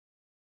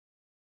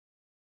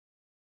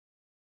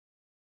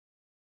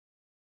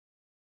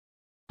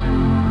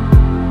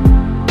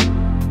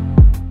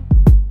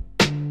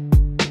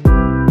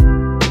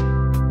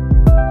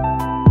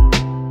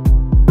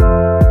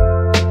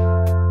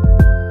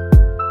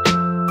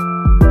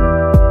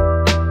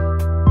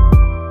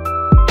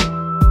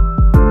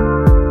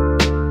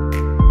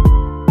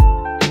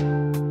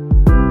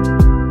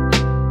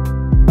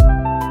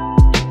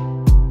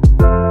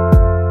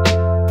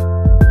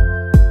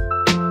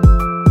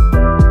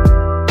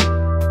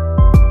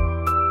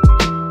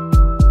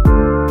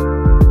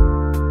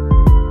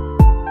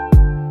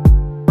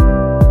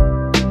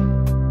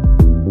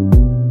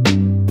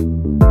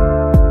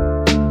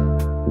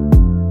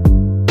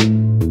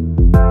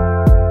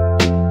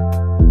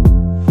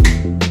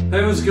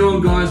How's it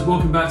going, guys?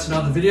 Welcome back to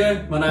another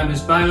video. My name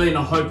is Bailey and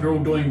I hope you're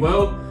all doing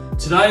well.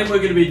 Today we're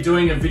going to be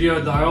doing a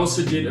video that I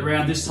also did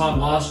around this time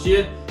last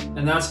year,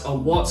 and that's a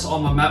what's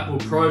on my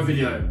MacBook Pro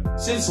video.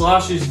 Since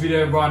last year's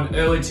video run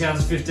early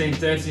 2015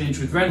 13-inch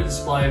with rented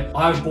display,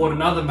 I have bought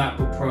another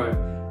MacBook Pro.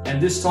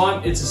 And this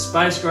time it's a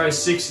space grey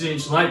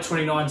 16-inch late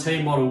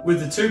 2019 model with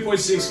the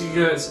 2.6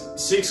 GHz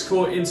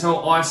 6-core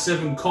Intel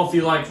i7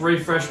 Coffee Lake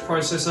refresh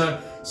processor,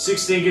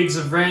 16 gigs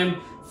of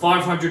RAM,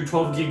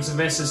 512 gigs of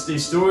SSD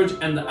storage,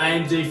 and the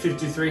AMD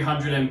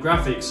 5300M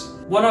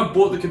graphics. When I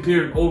bought the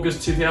computer in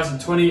August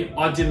 2020,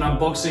 I did an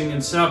unboxing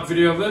and setup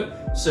video of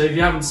it, so if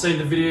you haven't seen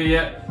the video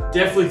yet,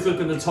 definitely click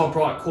in the top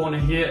right corner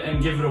here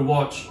and give it a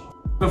watch.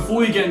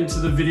 Before we get into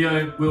the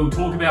video, we'll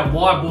talk about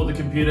why I bought the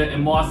computer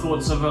and my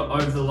thoughts of it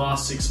over the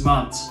last 6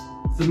 months.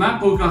 The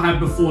MacBook I had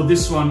before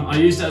this one, I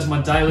used it as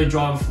my daily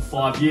driver for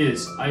 5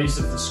 years. I used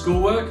it for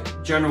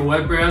schoolwork, general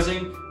web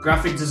browsing,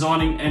 graphic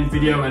designing, and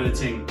video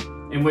editing.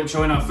 In which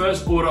when I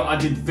first bought it, I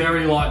did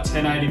very light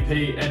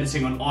 1080p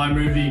editing on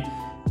iMovie,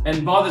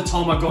 and by the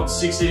time I got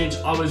 16-inch,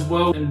 I was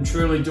well and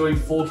truly doing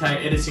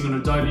 4K editing on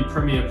Adobe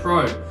Premiere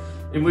Pro,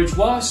 in which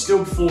while I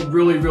still performed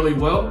really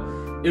well,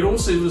 it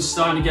also was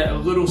starting to get a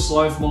little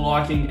slow for my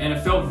liking, and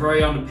it felt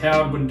very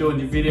underpowered when doing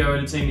the video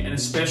editing, and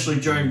especially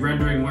during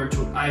rendering where it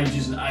took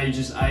ages and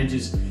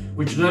ages,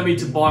 which led me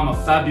to buy my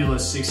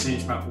fabulous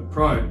 16-inch MacBook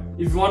Pro.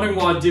 If you're wondering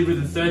what I did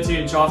with the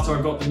 13-inch after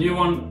I got the new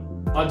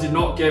one, I did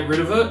not get rid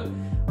of it.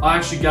 I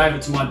actually gave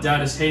it to my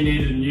dad as he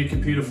needed a new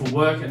computer for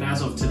work, and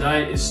as of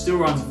today, it still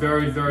runs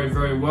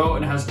very well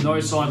and has no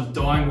signs of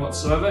dying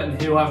whatsoever,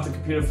 and he'll have the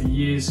computer for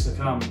years to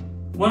come.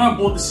 When I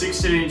bought the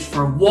 16-inch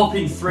for a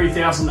whopping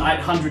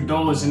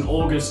 $3,800 in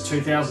August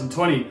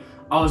 2020,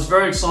 I was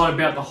very excited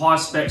about the high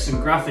specs and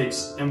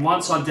graphics, and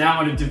once I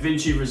downloaded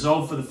DaVinci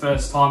Resolve for the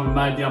first time and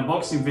made the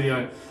unboxing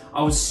video,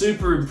 I was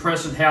super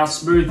impressed with how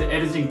smooth the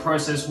editing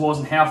process was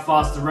and how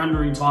fast the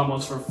rendering time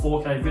was for a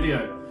 4K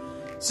video.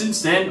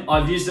 Since then,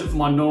 I've used it for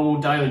my normal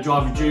daily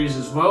driver duties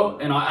as well,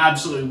 and I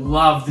absolutely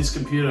love this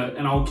computer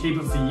and I will keep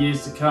it for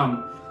years to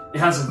come. It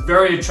has a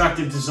very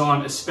attractive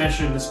design,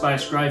 especially in the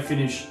space grey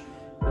finish.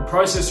 The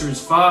processor is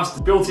fast,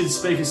 the built-in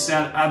speakers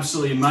sound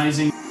absolutely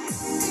amazing.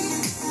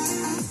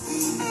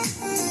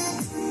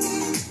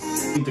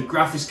 The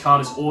graphics card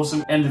is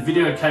awesome and the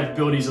video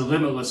capabilities are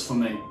limitless for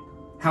me.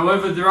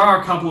 However, there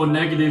are a couple of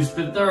negatives,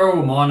 but they're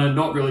all minor,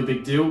 not really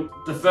big deal.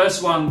 The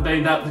first one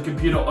being that the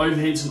computer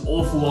overheats an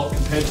awful lot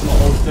compared to my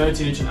old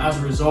 13-inch, and as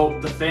a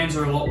result, the fans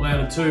are a lot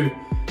louder too.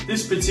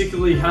 This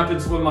particularly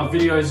happens when my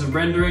videos are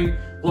rendering,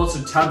 lots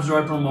of tabs are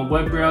open on my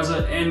web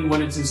browser, and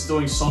when it's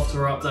installing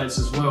software updates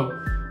as well.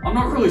 I'm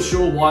not really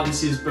sure why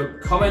this is,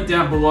 but comment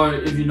down below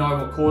if you know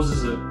what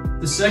causes it.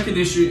 The second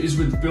issue is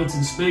with the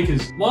built-in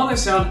speakers. While they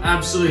sound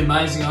absolutely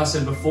amazing, I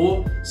said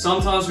before,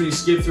 sometimes when you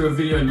skip through a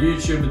video on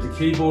YouTube with the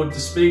keyboard, the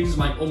speakers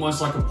make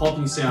almost like a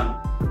popping sound.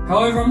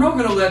 However, I'm not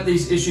going to let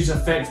these issues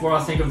affect what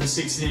I think of the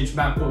 16-inch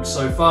MacBook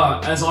so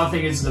far, as I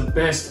think it's the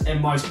best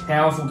and most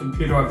powerful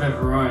computer I've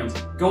ever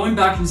owned. Going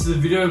back into the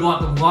video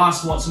like the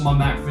last What's on my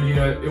Mac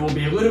video, it will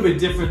be a little bit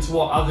different to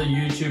what other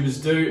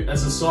YouTubers do,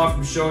 as aside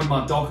from showing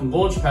my dock and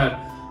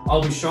launchpad,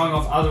 I'll be showing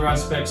off other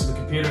aspects of the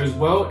computer as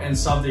well and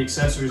some of the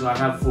accessories I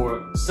have for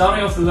it.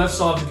 Starting off the left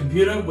side of the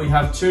computer, we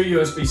have two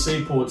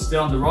USB-C ports.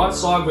 Down the right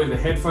side we have a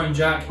headphone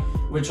jack,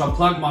 which I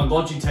plug my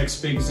Logitech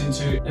speakers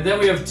into, and then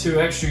we have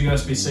two extra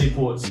USB-C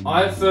ports.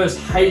 I at first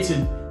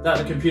hated that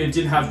the computer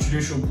didn't have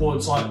traditional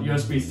ports like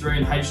USB 3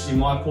 and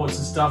HDMI ports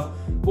and stuff,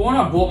 but when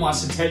I bought my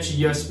Satechi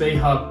USB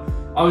hub,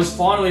 I was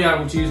finally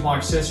able to use my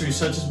accessories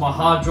such as my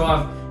hard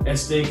drive,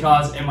 SD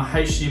cards, and my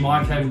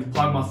HDMI cable to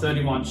plug my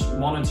 31-inch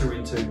monitor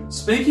into.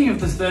 Speaking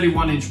of the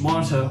 31-inch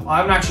monitor, I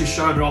haven't actually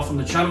showed it off on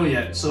the channel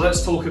yet, so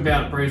let's talk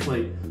about it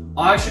briefly.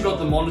 I actually got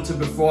the monitor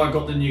before I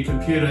got the new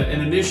computer, and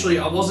initially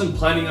I wasn't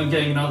planning on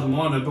getting another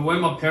monitor, but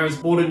when my parents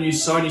bought a new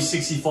Sony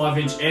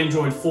 65-inch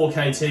Android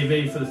 4K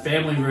TV for the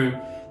family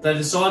room, they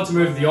decided to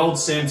move the old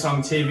Samsung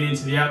TV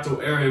into the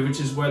outdoor area,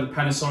 which is where the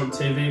Panasonic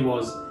TV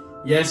was.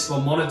 Yes, my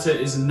monitor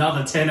is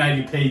another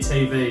 1080p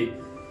TV.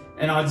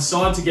 And I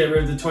decided to get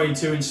rid of the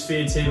 22-inch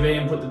Sphere TV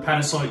and put the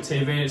Panasonic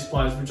TV in its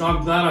place, which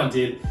I'm glad I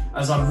did,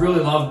 as I really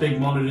love big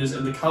monitors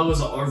and the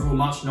colours are overall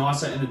much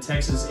nicer and the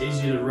text is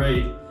easier to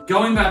read.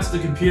 Going back to the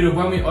computer,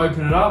 when we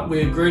open it up,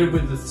 we are greeted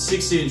with the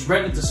 60-inch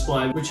Retina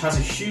display, which has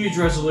a huge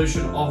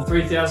resolution of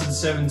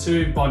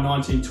 3072 by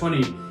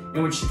 1920,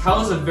 in which the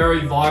colours are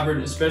very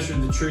vibrant, especially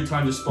with the True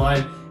Tone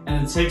display,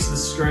 and the text of the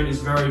screen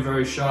is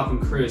very sharp and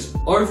crisp.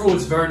 Overall,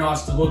 it's very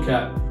nice to look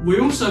at. We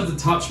also have the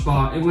touch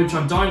bar, in which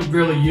I don't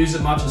really use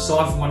it much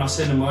aside from when I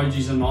send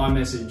emojis on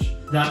iMessage.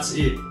 That's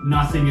it,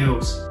 nothing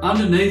else.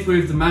 Underneath we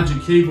have the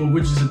Magic Keyboard,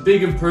 which is a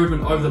big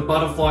improvement over the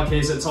butterfly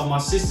keys that's on my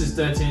sister's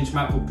 13-inch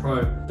MacBook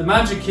Pro. The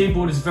Magic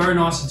Keyboard is very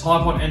nice to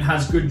type on and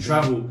has good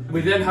travel.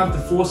 We then have the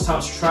Force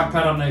Touch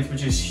trackpad underneath,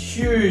 which is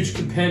huge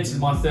compared to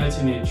my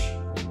 13-inch.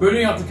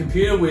 Booting up the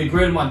computer, we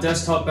agreed on my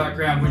desktop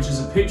background, which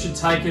is a picture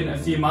taken a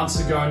few months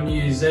ago on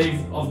New Year's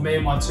Eve of me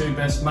and my two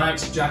best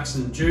mates,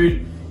 Jackson and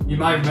Jude. You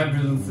may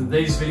remember them from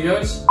these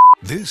videos.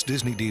 This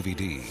Disney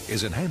DVD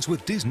is enhanced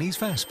with Disney's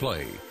Fast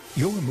Play.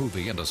 Your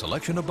movie and a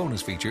selection of bonus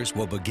features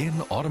will begin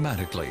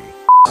automatically.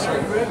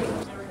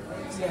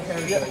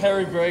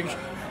 Harry Greg.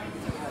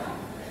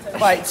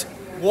 Wait,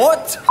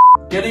 what?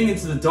 Getting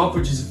into the dock,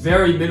 which is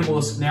very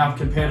minimalist now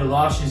compared to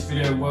last year's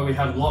video where we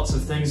had lots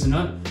of things in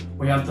it.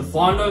 We have the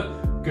Finder,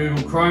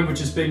 Google Chrome, which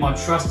has been my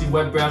trusty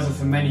web browser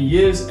for many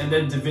years, and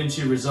then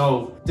DaVinci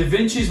Resolve.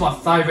 DaVinci is my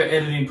favourite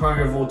editing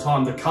program of all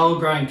time. The colour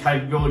grading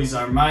capabilities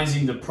are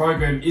amazing, the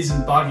program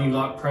isn't bugging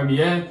like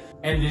Premiere,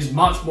 and it is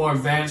much more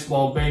advanced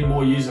while being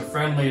more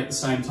user-friendly at the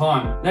same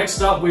time.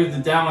 Next up, we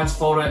have the Downloads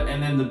folder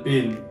and then the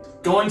bin.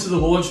 Going to the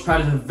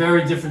Launchpad is a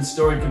very different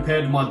story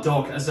compared to my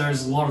dock, as there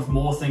is a lot of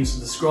more things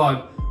to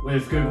describe. We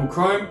have Google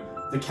Chrome,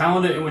 the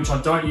calendar, in which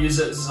I don't use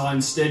it as I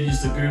instead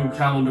use the Google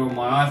Calendar on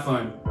my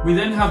iPhone. We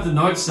then have the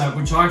Notes app,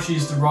 which I actually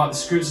use to write the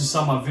scripts of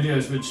some of my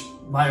videos, which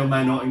may or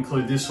may not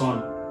include this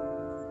one.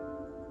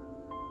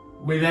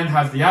 We then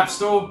have the App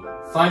Store,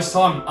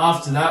 FaceTime.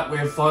 After that, we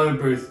have Photo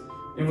Booth,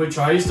 in which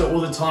I used it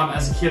all the time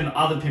as a kid on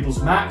other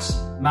people's Macs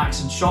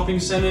in shopping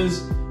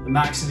centres, the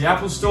Macs in the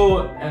Apple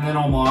Store, and then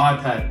on my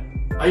iPad.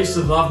 I used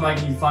to love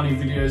making funny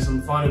videos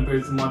on Photo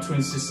Booth with my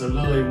twin sister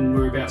Lily when we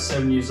were about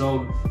 7 years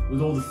old,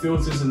 with all the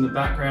filters and the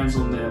backgrounds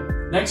on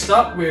there. Next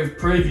up, we have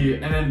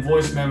Preview and then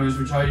Voice Memos,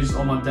 which I used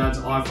on my dad's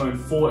iPhone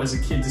 4 as a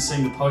kid to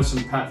sing the Post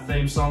and Pat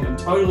theme song and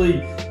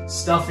totally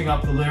stuffing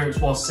up the lyrics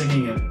while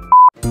singing it.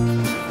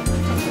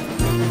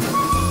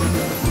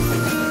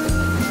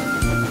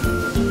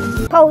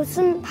 Post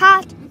and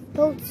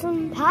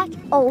Pat,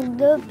 all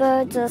the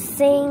birds are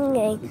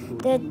singing.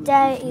 The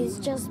day is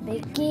just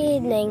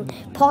beginning.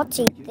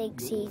 Potty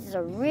thinks he's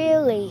a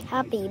really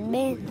happy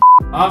man.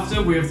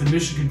 After, we have the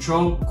Mission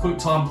Control,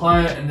 QuickTime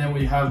Player, and then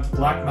we have the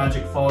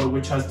Blackmagic folder,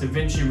 which has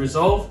DaVinci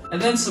Resolve,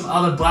 and then some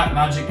other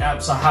Blackmagic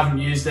apps I haven't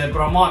used yet,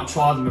 but I might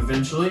try them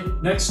eventually.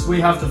 Next, we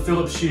have the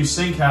Philips Hue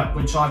Sync app,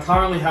 which I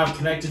currently have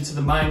connected to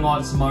the main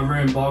lights in my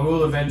room, but I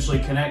will eventually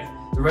connect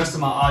the rest of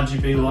my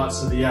RGB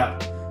lights to the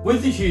app.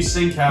 With the Hue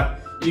Sync app,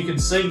 you can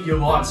sync your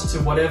lights to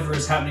whatever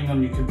is happening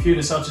on your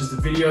computer, such as the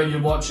video you're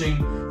watching,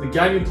 the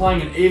game you're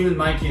playing, and even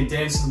making a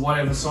dance to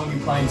whatever song you're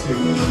playing to.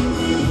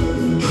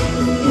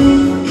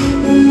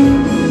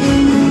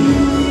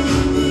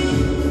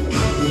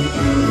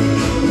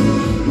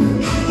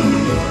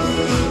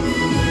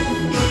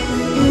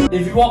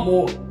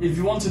 If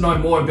you want to know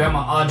more about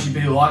my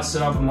RGB light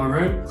setup in my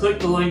room,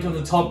 click the link on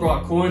the top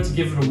right corner to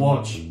give it a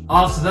watch.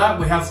 After that,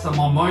 we have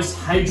my most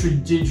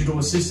hated digital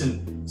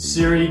assistant,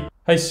 Siri.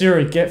 Hey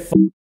Siri, get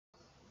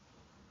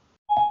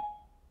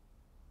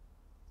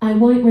I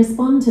won't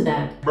respond to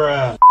that.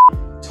 Bruh.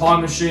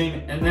 Time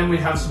Machine, and then we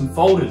have some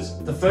folders.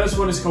 The first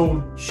one is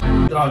called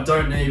that I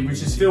don't need,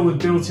 which is filled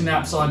with built-in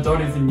apps I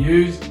don't even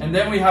use. And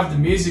then we have the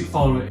music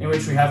folder, in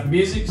which we have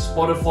music,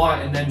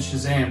 Spotify, and then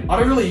Shazam. I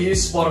don't really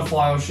use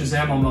Spotify or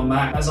Shazam on my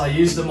Mac, as I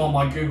use them on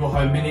my Google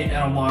Home Mini and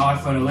on my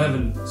iPhone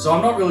 11. So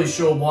I'm not really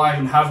sure why I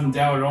even have them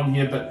downloaded on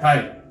here, but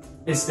hey,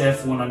 it's there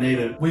for when I need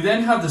it. We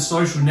then have the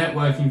social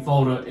networking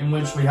folder, in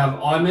which we have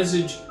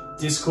iMessage,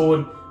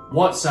 Discord,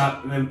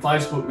 WhatsApp, and then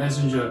Facebook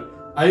Messenger.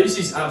 I use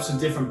these apps for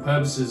different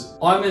purposes.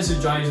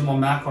 iMessage I use on my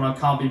Mac when I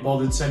can't be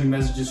bothered sending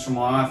messages from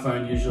my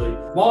iPhone usually.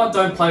 While I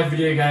don't play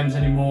video games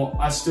anymore,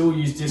 I still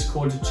use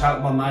Discord to chat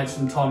with my mates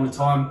from time to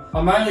time.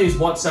 I mainly use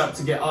WhatsApp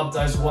to get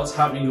updates of what's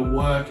happening at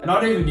work, and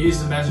I don't even use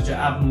the Messenger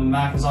app on my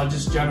Mac, as I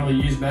just generally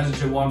use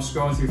Messenger while I'm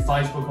scrolling through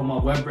Facebook on my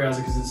web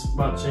browser because it's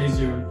much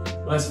easier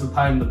and less of a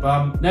pain in the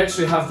bum. Next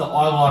we have the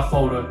iLife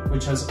folder,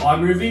 which has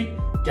iMovie,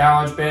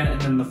 GarageBand,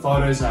 and then the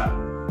Photos app.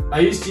 I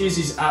used to use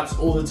these apps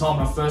all the time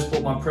when I first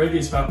bought my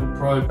previous MacBook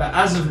Pro, but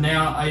as of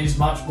now, I use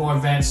much more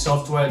advanced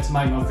software to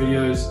make my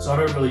videos, so I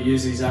don't really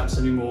use these apps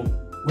anymore.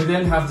 We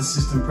then have the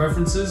system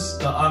preferences,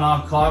 the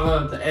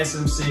Unarchiver, the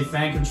SMC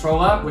fan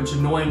control app, which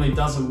annoyingly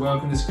doesn't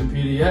work on this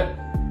computer yet,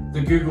 the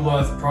Google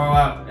Earth Pro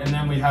app, and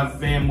then we have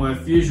VMware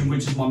Fusion,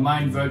 which is my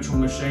main virtual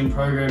machine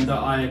program that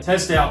I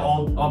test out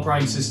old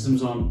operating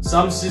systems on.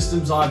 Some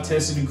systems I've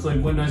tested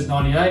include Windows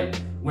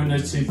 98,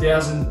 Windows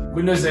 2000,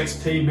 Windows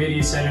XP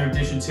Media Center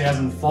Edition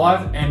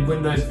 2005, and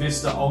Windows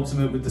Vista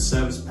Ultimate with the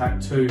Service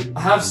Pack 2.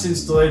 I have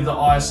since deleted the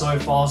ISO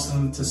files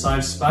to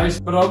save space,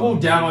 but I will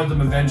download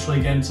them eventually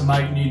again to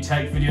make new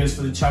tech videos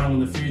for the channel in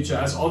the future,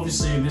 as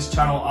obviously in this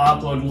channel I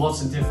upload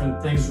lots of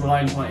different things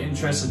relating to my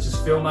interests, such as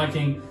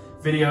filmmaking,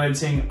 video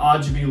editing,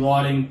 RGB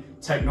lighting,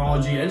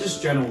 technology, and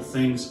just general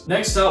things.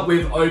 Next up,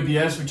 we have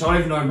OBS, which I don't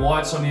even know why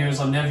it's on here, as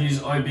I never use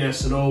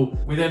OBS at all.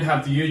 We then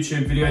have the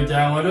YouTube video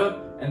downloader,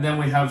 and then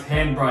we have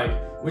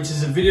Handbrake, which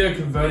is a video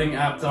converting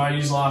app that I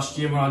used last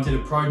year when I did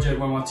a project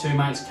where my two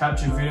mates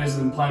captured videos of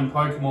them playing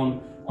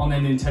Pokemon on their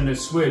Nintendo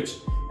Switch,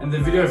 and the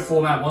video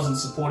format wasn't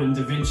supported in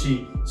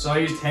DaVinci, so I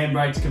used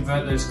Handbrake to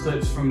convert those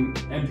clips from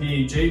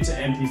MPEG to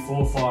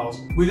MP4 files.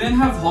 We then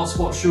have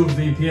Hotspot Shield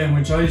VPN,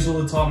 which I used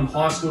all the time in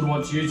high school to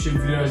watch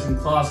YouTube videos in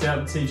class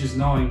without the teachers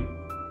knowing.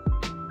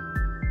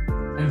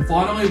 And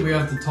finally, we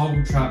have the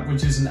Toggle Trap,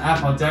 which is an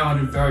app I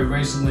downloaded very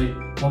recently.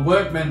 My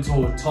work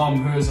mentor,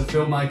 Tom, who is a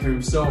filmmaker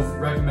himself,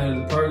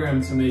 recommended the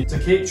program to me to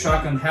keep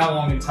track on how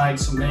long it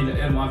takes for me to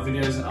edit my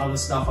videos and other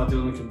stuff I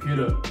do on the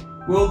computer.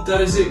 Well, that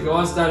is it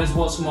guys, that is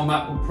what's on my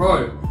MacBook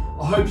Pro.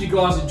 I hope you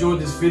guys enjoyed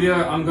this video.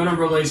 I'm going to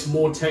release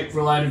more tech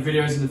related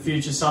videos in the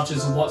future, such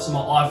as what's on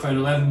my iPhone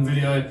 11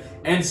 video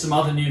and some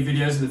other new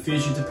videos in the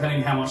future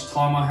depending how much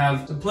time I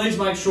have. So please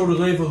make sure to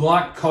leave a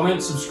like,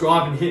 comment,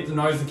 subscribe and hit the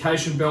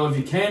notification bell if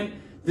you can.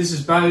 This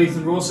is Bailey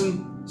Ethan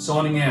Rawson,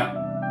 signing out.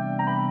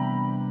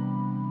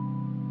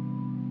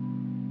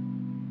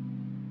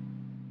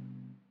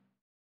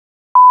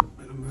 I'm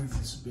going to move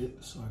this a bit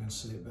so I can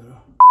see it better.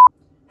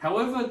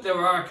 However, there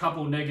are a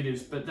couple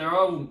negatives, but there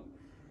are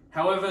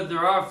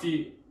a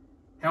few.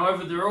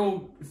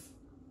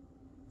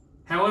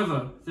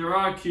 There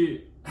are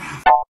cute.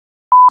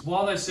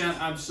 While they sound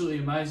absolutely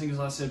amazing, as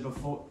I said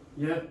before,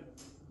 yeah.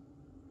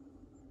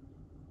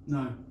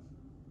 No.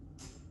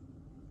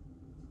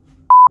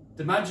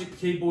 The Magic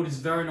keyboard is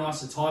very nice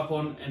to type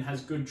on and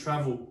has good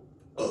travel.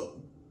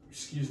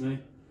 Excuse me.